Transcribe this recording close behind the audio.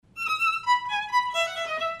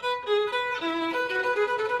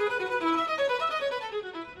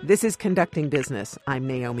This is Conducting Business. I'm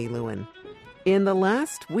Naomi Lewin. In the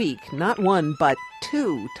last week, not one but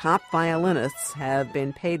two top violinists have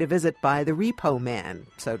been paid a visit by the repo man,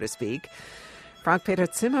 so to speak. Frank-Peter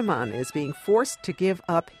Zimmermann is being forced to give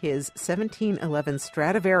up his 1711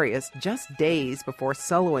 Stradivarius just days before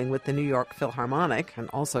soloing with the New York Philharmonic, and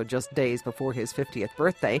also just days before his 50th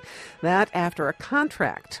birthday, that after a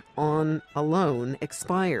contract on a loan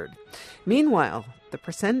expired. Meanwhile, the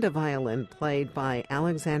Prasenda violin played by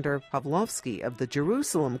Alexander Pavlovsky of the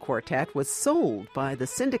Jerusalem Quartet was sold by the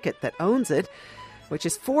syndicate that owns it, which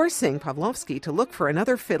is forcing Pavlovsky to look for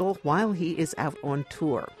another fiddle while he is out on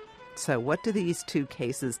tour. So what do these two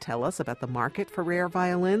cases tell us about the market for rare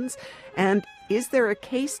violins? And is there a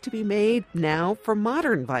case to be made now for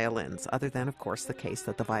modern violins, other than, of course, the case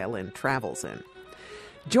that the violin travels in?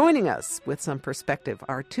 Joining us with some perspective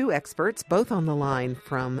are two experts, both on the line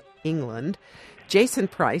from England. Jason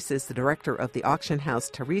Price is the director of the auction house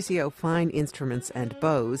Tarisio Fine Instruments and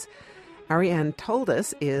Bows. Ariane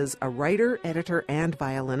Toldas is a writer, editor, and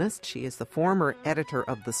violinist. She is the former editor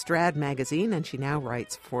of the Strad magazine, and she now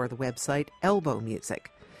writes for the website Elbow Music.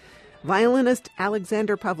 Violinist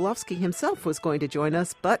Alexander Pavlovsky himself was going to join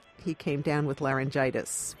us, but he came down with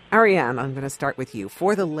laryngitis. Ariane, I'm going to start with you.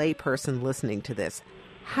 For the layperson listening to this,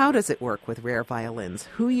 how does it work with rare violins?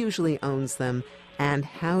 Who usually owns them, and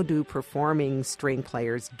how do performing string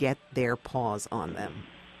players get their paws on them?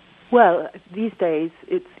 Well, these days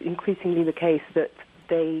it's increasingly the case that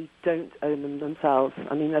they don't own them themselves.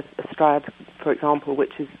 I mean, there's a Strad, for example,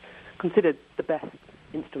 which is considered the best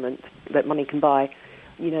instrument that money can buy.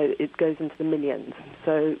 You know, it goes into the millions.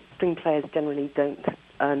 So string players generally don't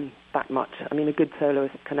earn that much. I mean, a good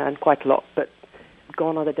soloist can earn quite a lot, but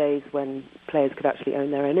gone are the days when players could actually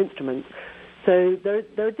own their own instruments. So there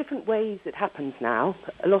are different ways it happens now.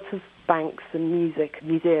 A lot of banks and music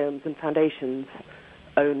museums and foundations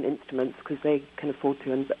own instruments because they can afford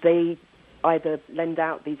to, and they either lend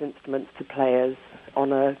out these instruments to players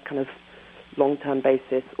on a kind of long-term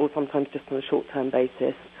basis or sometimes just on a short-term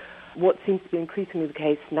basis. What seems to be increasingly the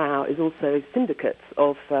case now is also syndicates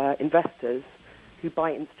of investors who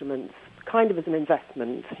buy instruments kind of as an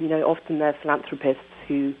investment. You know, often they're philanthropists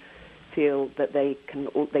who feel that they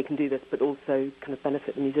can do this but also kind of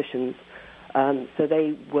benefit the musicians. So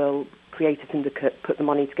they will create a syndicate, put the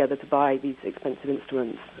money together to buy these expensive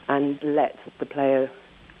instruments and let the player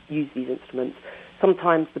use these instruments.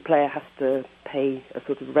 Sometimes the player has to pay a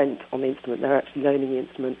sort of rent on the instrument. They're actually loaning the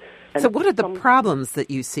instrument. And so what are the problems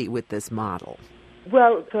that you see with this model?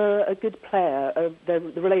 Well, for a good player, the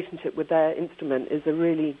relationship with their instrument is a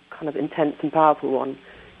really kind of intense and powerful one.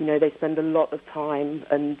 You know, they spend a lot of time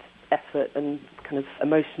and effort and kind of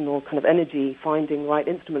emotional kind of energy finding the right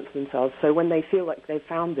instruments for themselves. So when they feel like they've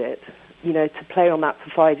found it, you know, to play on that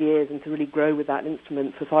for 5 years and to really grow with that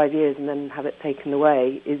instrument for 5 years and then have it taken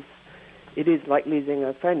away is like losing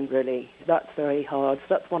a friend, really. That's very hard.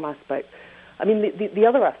 So that's one aspect. I mean, the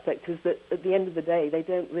other aspect is that at the end of the day, they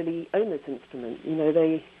don't really own this instrument. You know,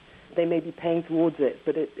 they may be paying towards it,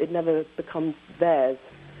 but it never becomes theirs,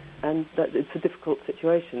 and that it's a difficult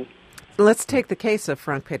situation. Let's take the case of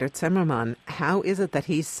Frank-Peter Zimmermann. How is it that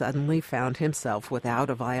he suddenly found himself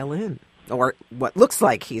without a violin? Or what looks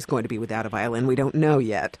like he's going to be without a violin. We don't know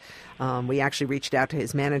yet. We actually reached out to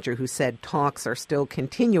his manager who said talks are still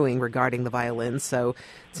continuing regarding the violin, so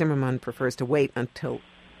Zimmermann prefers to wait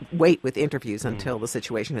with interviews until the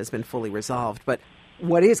situation has been fully resolved. But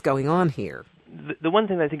what is going on here? The one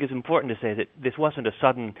thing that I think is important to say is that this wasn't a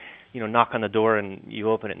sudden, knock on the door and you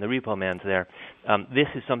open it and the repo man's there. This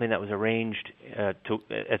is something that was arranged,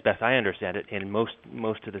 as best I understand it, in most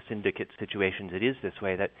of the syndicate situations. It is this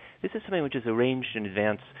way, that this is something which is arranged in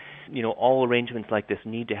advance. All arrangements like this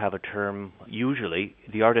need to have a term. Usually,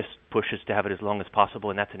 the artist pushes to have it as long as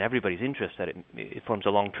possible, and that's in everybody's interest, that it forms a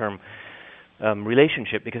long-term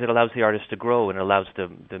relationship, because it allows the artist to grow and allows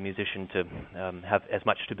the musician to have as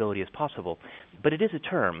much stability as possible. But it is a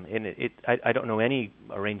term, and I don't know any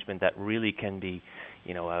arrangement that really can be,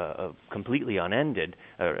 completely unended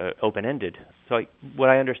or open-ended. So what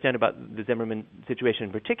I understand about the Zimmermann situation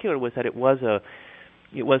in particular was that it was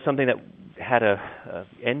something that had a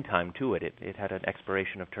end time to it. It had an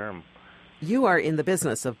expiration of term. You are in the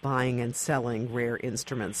business of buying and selling rare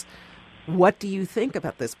instruments. What do you think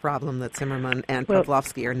about this problem that Zimmermann and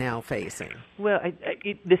Pavlovsky are now facing? Well,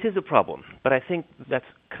 this is a problem, but I think that's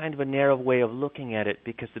kind of a narrow way of looking at it,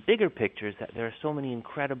 because the bigger picture is that there are so many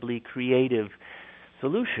incredibly creative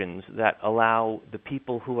solutions that allow the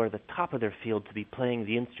people who are the top of their field to be playing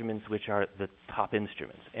the instruments which are the top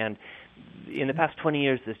instruments. And in the past 20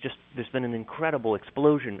 years, there's been an incredible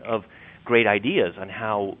explosion of great ideas on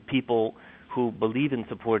how people who believe in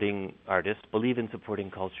supporting artists, believe in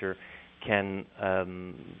supporting culture, can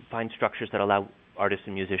find structures that allow artists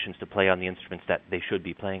and musicians to play on the instruments that they should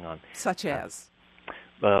be playing on. Such as?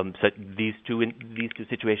 So these two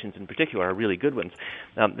situations in particular are really good ones.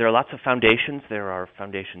 There are lots of foundations. There are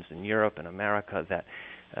foundations in Europe and America that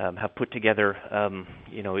have put together,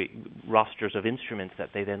 rosters of instruments that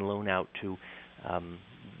they then loan out to,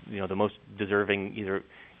 the most deserving either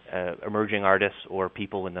emerging artists or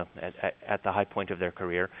people at the high point of their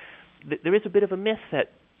career. There is a bit of a myth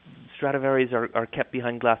that Stradivarius are kept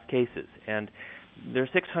behind glass cases, and there are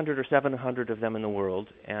 600 or 700 of them in the world,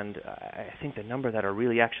 and I think the number that are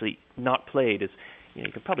really actually not played is,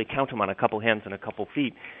 you could probably count them on a couple hands and a couple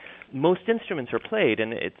feet. Most instruments are played,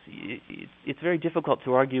 and it's very difficult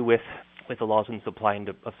to argue with the laws of supply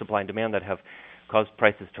and demand that have caused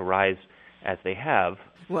prices to rise as they have.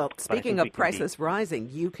 Well, speaking of prices rising,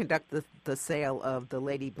 you conduct the sale of the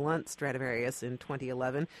Lady Blunt Stradivarius in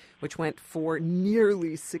 2011, which went for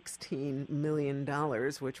nearly $16 million,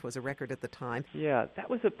 which was a record at the time. Yeah, that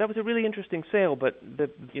was a really interesting sale. But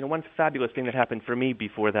one fabulous thing that happened for me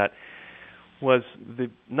before that was the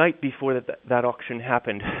night before that auction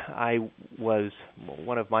happened.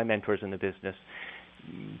 One of my mentors in the business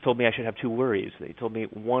told me I should have two worries. They told me,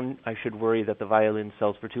 one, I should worry that the violin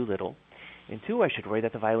sells for too little, and two, I should worry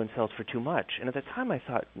that the violin sells for too much. And at the time I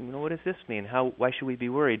thought, what does this mean? Why should we be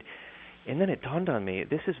worried? And then it dawned on me,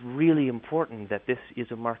 this is really important, that this is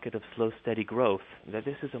a market of slow, steady growth, that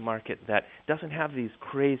this is a market that doesn't have these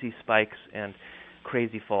crazy spikes and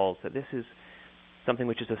crazy falls, that this is something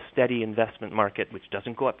which is a steady investment market, which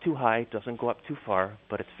doesn't go up too high, doesn't go up too far,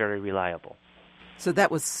 but it's very reliable. So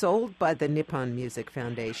that was sold by the Nippon Music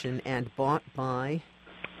Foundation and bought by?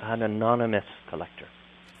 An anonymous collector.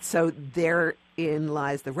 So therein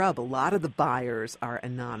lies the rub. A lot of the buyers are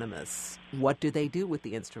anonymous. What do they do with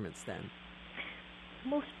the instruments then?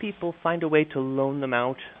 Most people find a way to loan them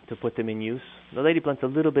out, to put them in use. The Lady Blunt's a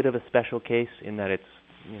little bit of a special case in that it's,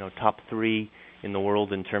 top 3 in the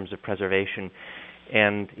world in terms of preservation.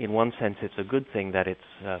 And in one sense, it's a good thing that it's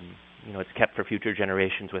kept for future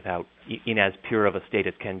generations without, in as pure of a state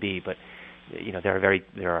as can be. But,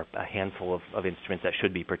 there are a handful of instruments that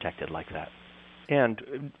should be protected like that.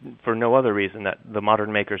 And for no other reason that the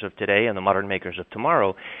modern makers of today and the modern makers of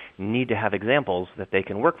tomorrow need to have examples that they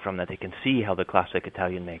can work from, that they can see how the classic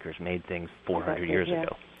Italian makers made things 400 years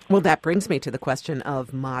ago. Well, that brings me to the question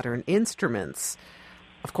of modern instruments.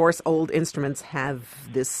 Of course, old instruments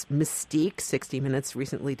have this mystique. 60 Minutes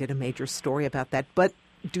recently did a major story about that. But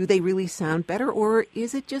do they really sound better, or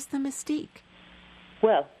is it just the mystique?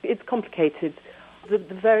 Well, it's complicated. The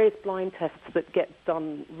various blind tests that get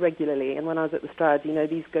done regularly, and when I was at the Strad,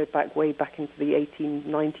 these go way back into the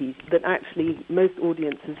 1890s, that actually most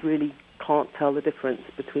audiences really can't tell the difference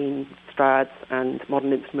between Strads and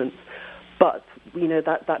modern instruments. But,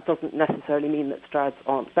 that doesn't necessarily mean that Strads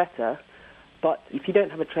aren't better. But if you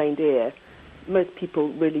don't have a trained ear, most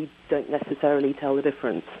people really don't necessarily tell the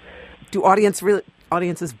difference. Do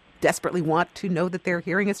audiences desperately want to know that they're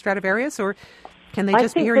hearing a Stradivarius, or can they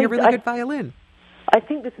just be hearing a really good violin? I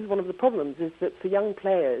think this is one of the problems, is that for young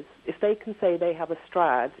players, if they can say they have a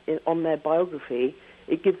Strad on their biography,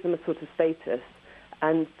 it gives them a sort of status,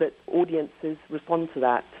 and that audiences respond to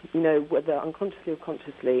that, whether unconsciously or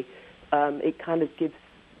consciously. It kind of gives,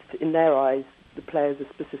 in their eyes, the players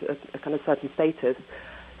a kind of certain status.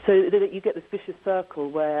 So that you get this vicious circle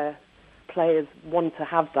where players want to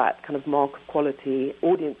have that kind of mark of quality,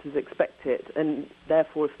 audiences expect it, and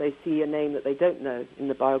therefore if they see a name that they don't know in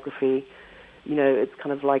the biography, it's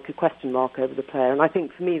kind of like a question mark over the player. And I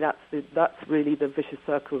think for me that's really the vicious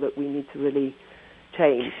circle that we need to really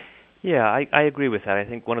change. Yeah, I agree with that. I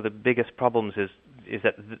think one of the biggest problems is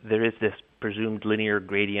that there is this presumed linear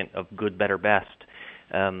gradient of good, better, best,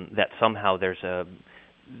 that somehow there's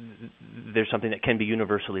something that can be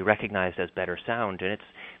universally recognized as better sound, and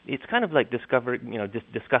it's kind of like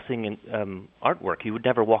discussing artwork. You would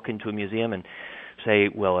never walk into a museum and say,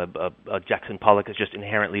 well, a Jackson Pollock is just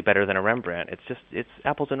inherently better than a Rembrandt. It's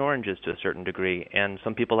apples and oranges to a certain degree, and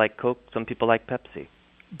some people like Coke, some people like Pepsi.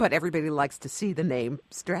 But everybody likes to see the name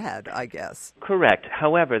Strad, I guess. Correct.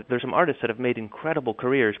 However, there's some artists that have made incredible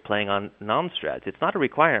careers playing on non-Strads. It's not a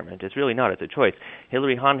requirement. It's really not. It's a choice.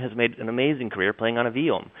 Hilary Hahn has made an amazing career playing on a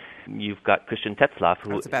Violm. You've got Christian Tetzlaff,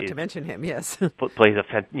 who I was about to mention him, yes. plays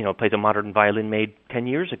a modern violin made 10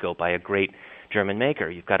 years ago by a great German maker.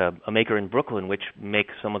 You've got a maker in Brooklyn which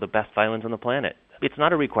makes some of the best violins on the planet. It's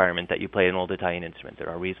not a requirement that you play an old Italian instrument. There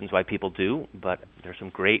are reasons why people do, but there's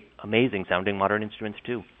some great, amazing-sounding modern instruments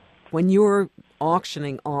too. When you're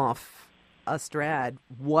auctioning off a Strad,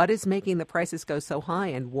 what is making the prices go so high,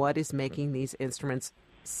 and what is making these instruments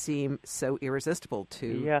seem so irresistible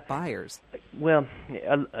to buyers? Well,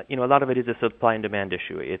 a lot of it is a supply and demand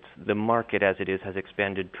issue. It's the market as it is has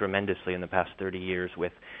expanded tremendously in the past 30 years,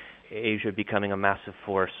 with Asia becoming a massive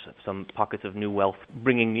force, some pockets of new wealth,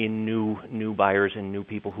 bringing in new buyers and new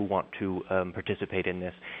people who want to participate in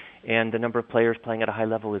this. And the number of players playing at a high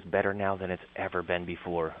level is better now than it's ever been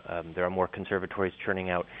before. There are more conservatories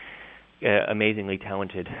churning out amazingly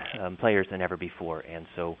talented players than ever before, and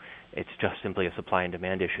so it's just simply a supply and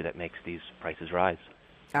demand issue that makes these prices rise.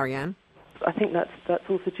 Ariane? I think that's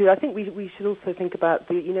also true. I think we should also think about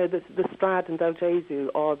the Strad and Del Gesù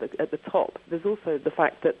are at the top. There's also the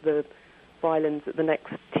fact that the violins at the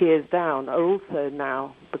next tiers down are also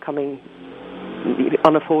now becoming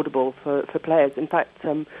unaffordable for players. In fact,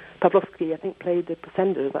 Pawlowski, I think, played the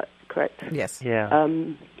Prasenda. Is that correct? Yes. Yeah.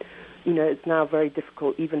 It's now very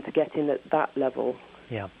difficult even to get in at that level.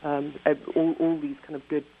 Yeah. All these kind of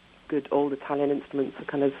good old Italian instruments are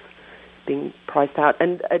kind of being priced out,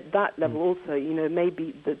 and at that level also,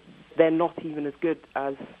 maybe that they're not even as good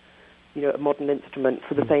as a modern instrument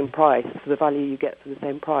for the same price, for the value you get for the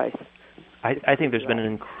same price. I think there's been an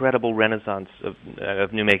incredible renaissance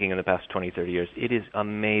of new making in the past 20, 30 years. It is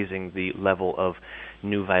amazing the level of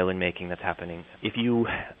new violin making that's happening. If you're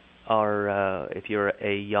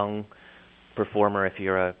a young performer, if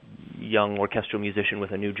you're a young orchestral musician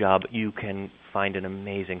with a new job, you can find an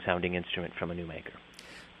amazing sounding instrument from a new maker.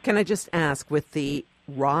 Can I just ask, with the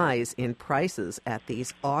rise in prices at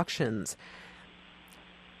these auctions,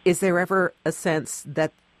 is there ever a sense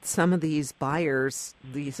that some of these buyers,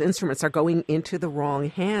 these instruments, are going into the wrong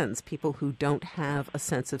hands, people who don't have a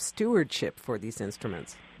sense of stewardship for these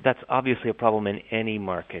instruments? That's obviously a problem in any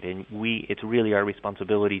market, and it's really our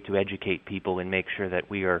responsibility to educate people and make sure that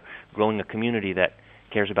we are growing a community that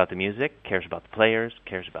cares about the music, cares about the players,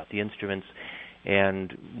 cares about the instruments,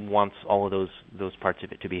 and wants all of those parts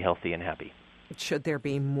of it to be healthy and happy. Should there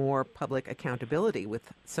be more public accountability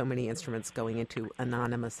with so many instruments going into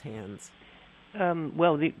anonymous hands?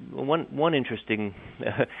 Well, one interesting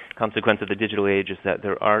consequence of the digital age is that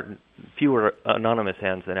there are fewer anonymous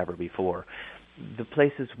hands than ever before. The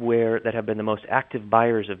places that have been the most active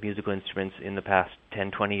buyers of musical instruments in the past 10,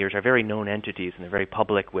 20 years are very known entities, and they're very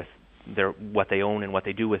public with what they own and what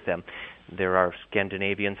they do with them. There are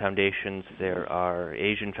Scandinavian foundations, there are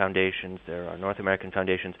Asian foundations, there are North American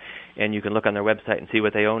foundations, and you can look on their website and see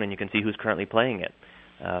what they own, and you can see who's currently playing it.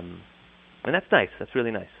 And that's nice. That's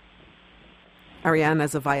really nice. Ariane,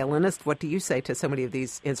 as a violinist, what do you say to so many of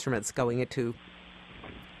these instruments going into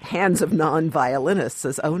hands of non-violinists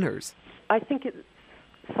as owners? I think it's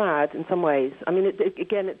sad in some ways. I mean,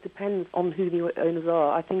 it depends on who the owners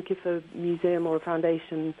are. I think if a museum or a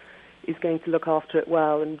foundation is going to look after it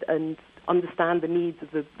well and understand the needs of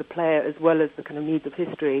the player as well as the kind of needs of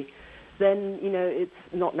history, then, it's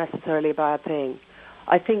not necessarily a bad thing.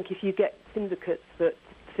 I think if you get syndicates that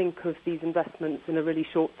think of these investments in a really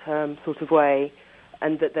short-term sort of way,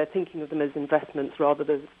 and that they're thinking of them as investments rather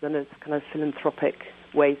than as kind of philanthropic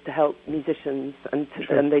ways to help musicians, and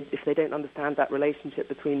if they don't understand that relationship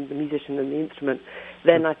between the musician and the instrument,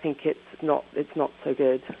 then I think it's not so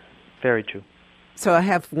good. Very true. So I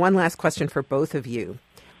have one last question for both of you.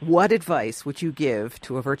 What advice would you give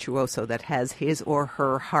to a virtuoso that has his or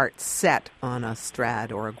her heart set on a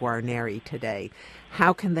Strad or a Guarneri today?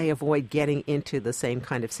 How can they avoid getting into the same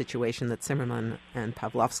kind of situation that Zimmermann and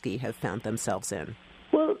Pawlowski have found themselves in?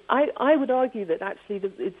 Well, I would argue that actually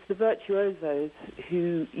it's the virtuosos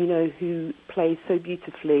who play so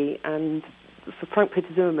beautifully, and for Frank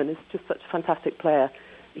Peter Zimmermann is just such a fantastic player.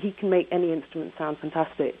 He can make any instrument sound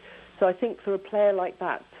fantastic. So I think for a player like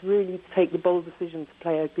that to really take the bold decision to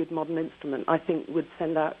play a good modern instrument, I think would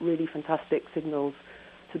send out really fantastic signals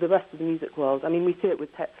to the rest of the music world. I mean, we see it with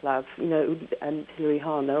Tetzlaff, and Hilary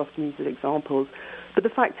Hahn. They're often used as examples. But the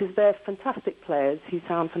fact is they're fantastic players who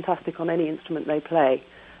sound fantastic on any instrument they play,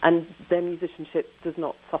 and their musicianship does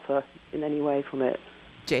not suffer in any way from it.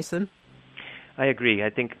 Jason? I agree. I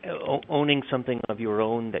think owning something of your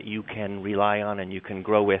own that you can rely on and you can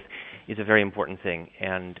grow with is a very important thing.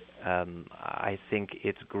 And I think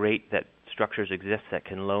it's great that structures exist that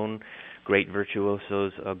can loan great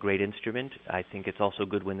virtuosos a great instrument. I think it's also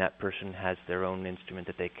good when that person has their own instrument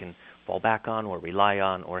that they can fall back on or rely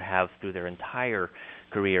on or have through their entire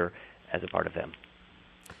career as a part of them.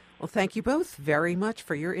 Well, thank you both very much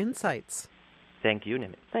for your insights. Thank you,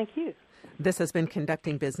 Nimit. Thank you. This has been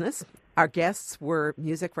Conducting Business. Our guests were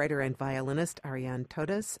music writer and violinist Ariane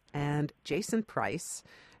Todas and Jason Price,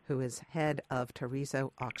 who is head of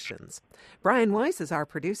Torizo Auctions. Brian Weiss is our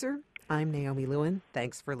producer. I'm Naomi Lewin.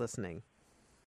 Thanks for listening.